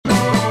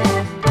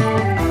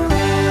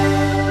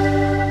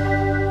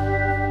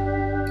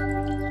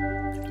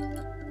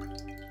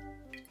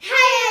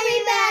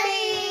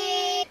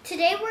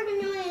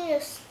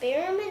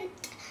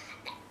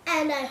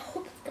and I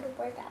hope it's gonna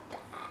work out,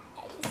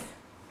 guys.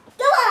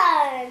 Go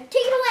on,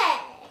 take it away.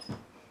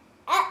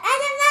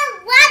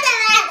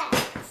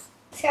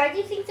 Scarlett, do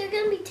you think they're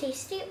gonna be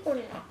tasty or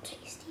not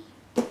tasty?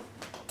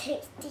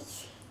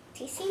 Tasty.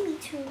 Tasty, me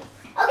too.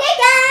 Okay,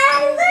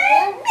 guys,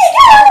 let me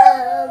go!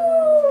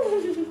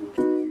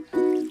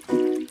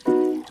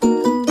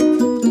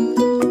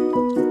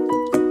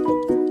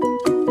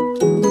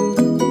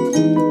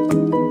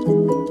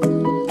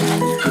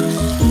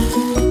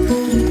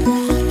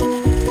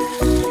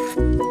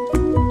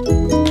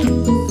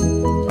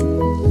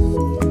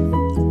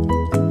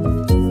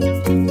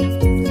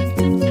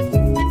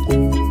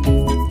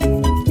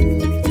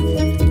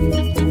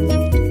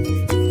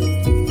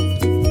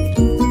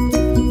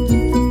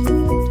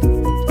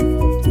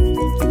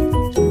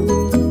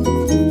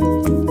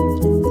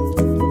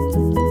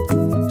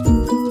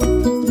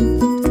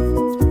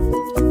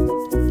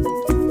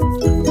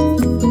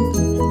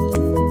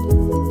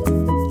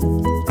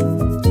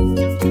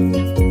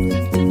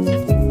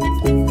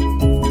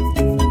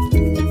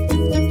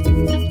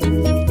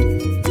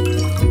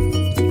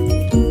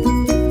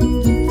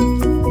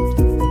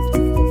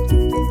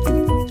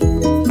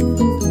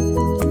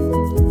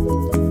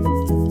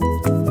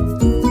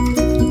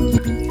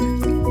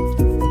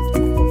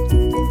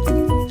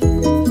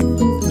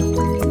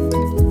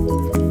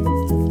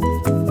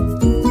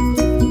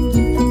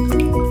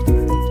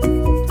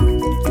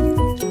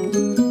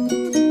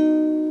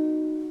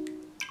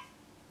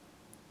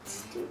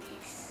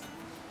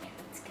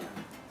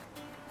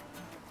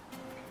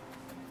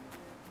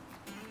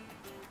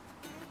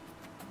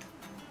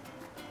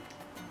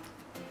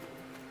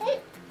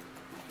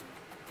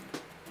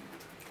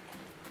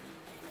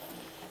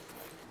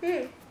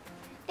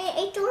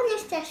 I don't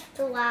understand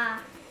why.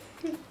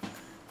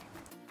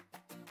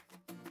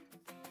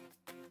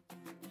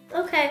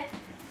 Okay,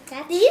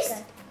 these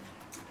good.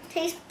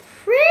 Taste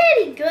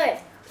pretty good.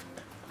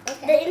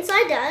 Okay. The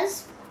inside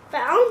does,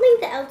 but I don't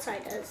think the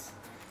outside does.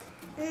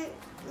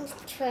 Let's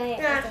try it.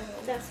 Nah,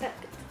 that's not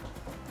good.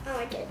 I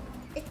like it.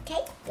 It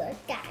tastes good,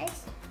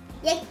 guys.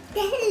 Like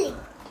jelly. It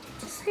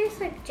just tastes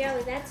like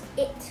jelly. That's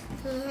it.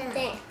 Yeah.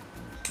 There.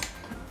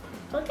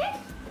 Okay.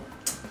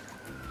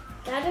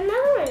 Got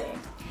another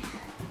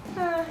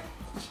one.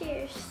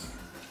 Cheers.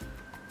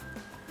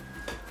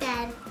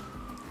 Dad.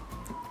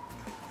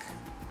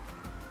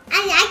 I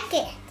like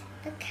it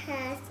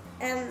because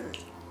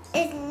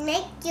it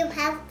makes you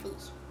happy.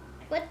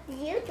 What do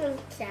you drink,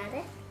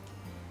 Scarlett?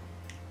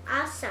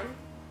 Awesome.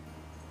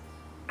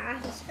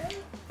 Awesome.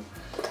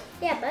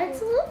 Yeah, but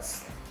it's a little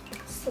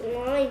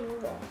slimy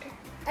water.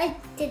 I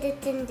did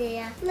it in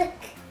there. Look.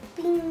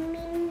 Bing,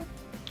 bing.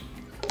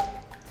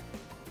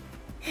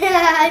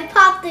 I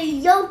popped the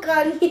yolk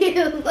on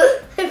you.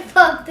 I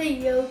popped the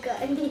yolk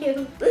on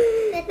you.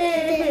 Let's do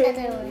the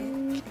other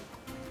one.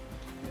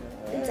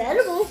 It's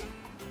edible.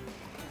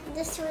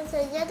 This was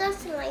a little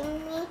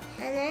slimy,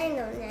 and I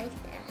don't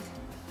like that.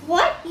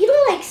 What? You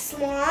don't like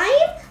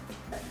slime?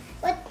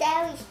 But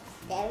very,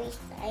 very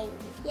slimy.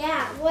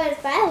 Yeah, it was,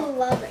 but I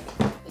love it.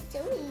 It's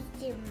so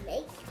easy to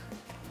make.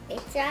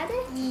 It's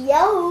rather.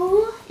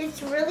 Yo,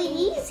 it's really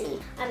easy.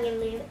 I'm gonna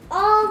leave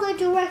all the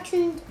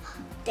directions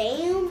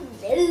down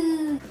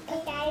below.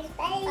 Okay, guys,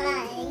 bye.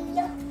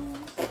 Bye.